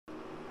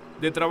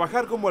De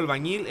trabajar como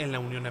albañil en la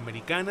Unión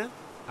Americana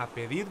a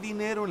pedir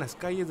dinero en las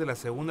calles de la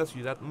segunda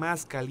ciudad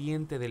más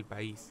caliente del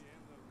país.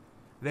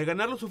 De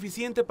ganar lo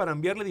suficiente para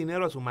enviarle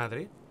dinero a su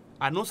madre,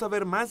 a no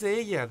saber más de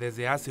ella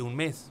desde hace un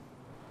mes.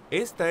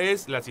 Esta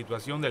es la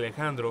situación de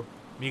Alejandro,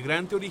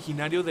 migrante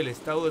originario del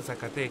estado de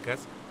Zacatecas,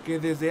 que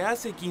desde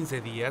hace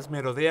 15 días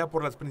merodea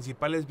por las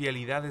principales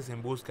vialidades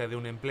en busca de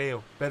un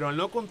empleo, pero al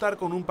no contar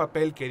con un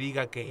papel que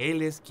diga que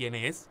él es quien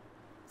es,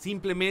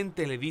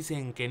 simplemente le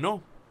dicen que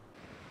no.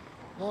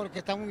 Porque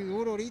está muy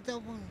duro ahorita,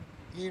 pues.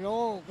 Y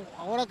luego,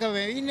 ahora que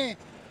me vine,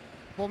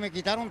 pues me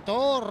quitaron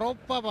todo,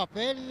 ropa,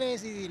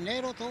 papeles y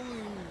dinero, todo.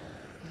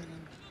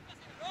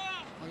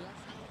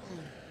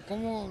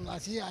 Como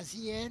así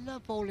es la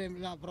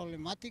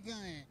problemática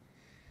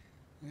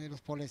de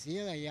los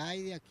policías de allá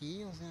y de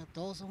aquí, o sea,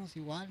 todos somos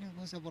iguales,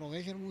 pues se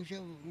aprovechan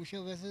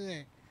muchas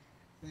veces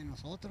de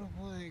nosotros,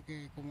 pues, de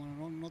que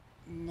como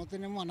no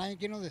tenemos a nadie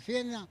que nos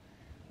defienda,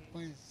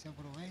 pues se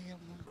aprovechan,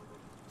 pues.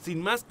 Sin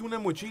más que una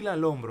mochila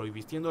al hombro y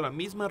vistiendo la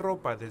misma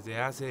ropa desde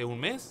hace un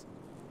mes,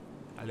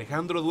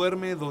 Alejandro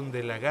duerme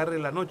donde le agarre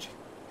la noche,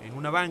 en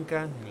una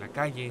banca, en la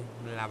calle,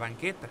 en la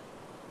banqueta.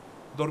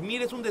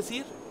 Dormir es un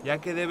decir, ya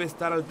que debe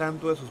estar al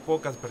tanto de sus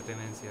pocas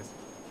pertenencias,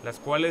 las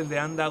cuales le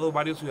han dado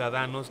varios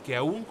ciudadanos que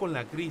aún con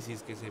la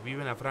crisis que se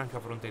vive en la franja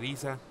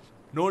fronteriza,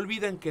 no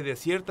olvidan que de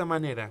cierta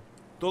manera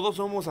todos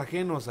somos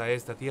ajenos a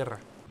esta tierra.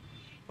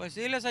 Pues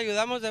sí, les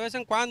ayudamos de vez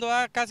en cuando,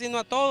 casi no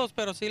a todos,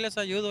 pero sí les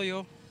ayudo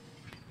yo.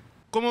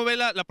 ¿Cómo ve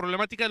la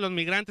problemática de los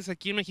migrantes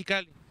aquí en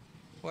Mexicali?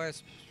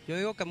 Pues yo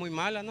digo que muy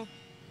mala, ¿no?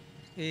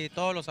 Y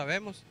todos lo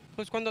sabemos.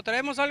 Pues cuando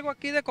traemos algo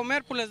aquí de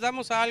comer, pues les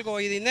damos algo.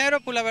 Y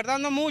dinero, pues la verdad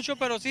no mucho,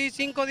 pero sí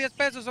 5 o 10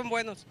 pesos son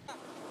buenos.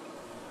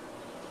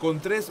 Con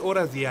 3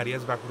 horas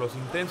diarias bajo los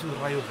intensos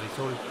rayos del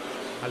sol,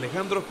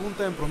 Alejandro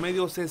junta en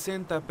promedio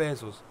 60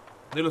 pesos,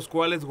 de los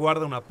cuales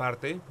guarda una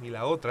parte y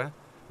la otra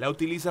la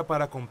utiliza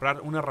para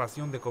comprar una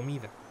ración de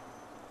comida.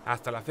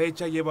 Hasta la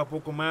fecha lleva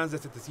poco más de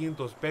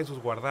 700 pesos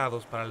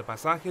guardados para el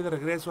pasaje de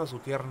regreso a su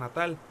tierra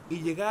natal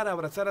y llegar a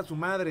abrazar a su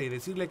madre y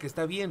decirle que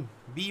está bien,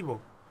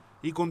 vivo,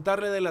 y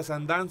contarle de las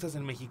andanzas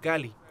en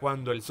Mexicali,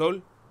 cuando el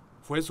sol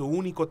fue su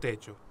único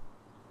techo.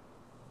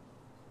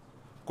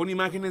 Con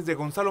imágenes de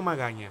Gonzalo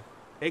Magaña,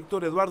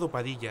 Héctor Eduardo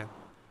Padilla,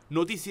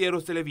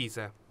 Noticieros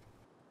Televisa.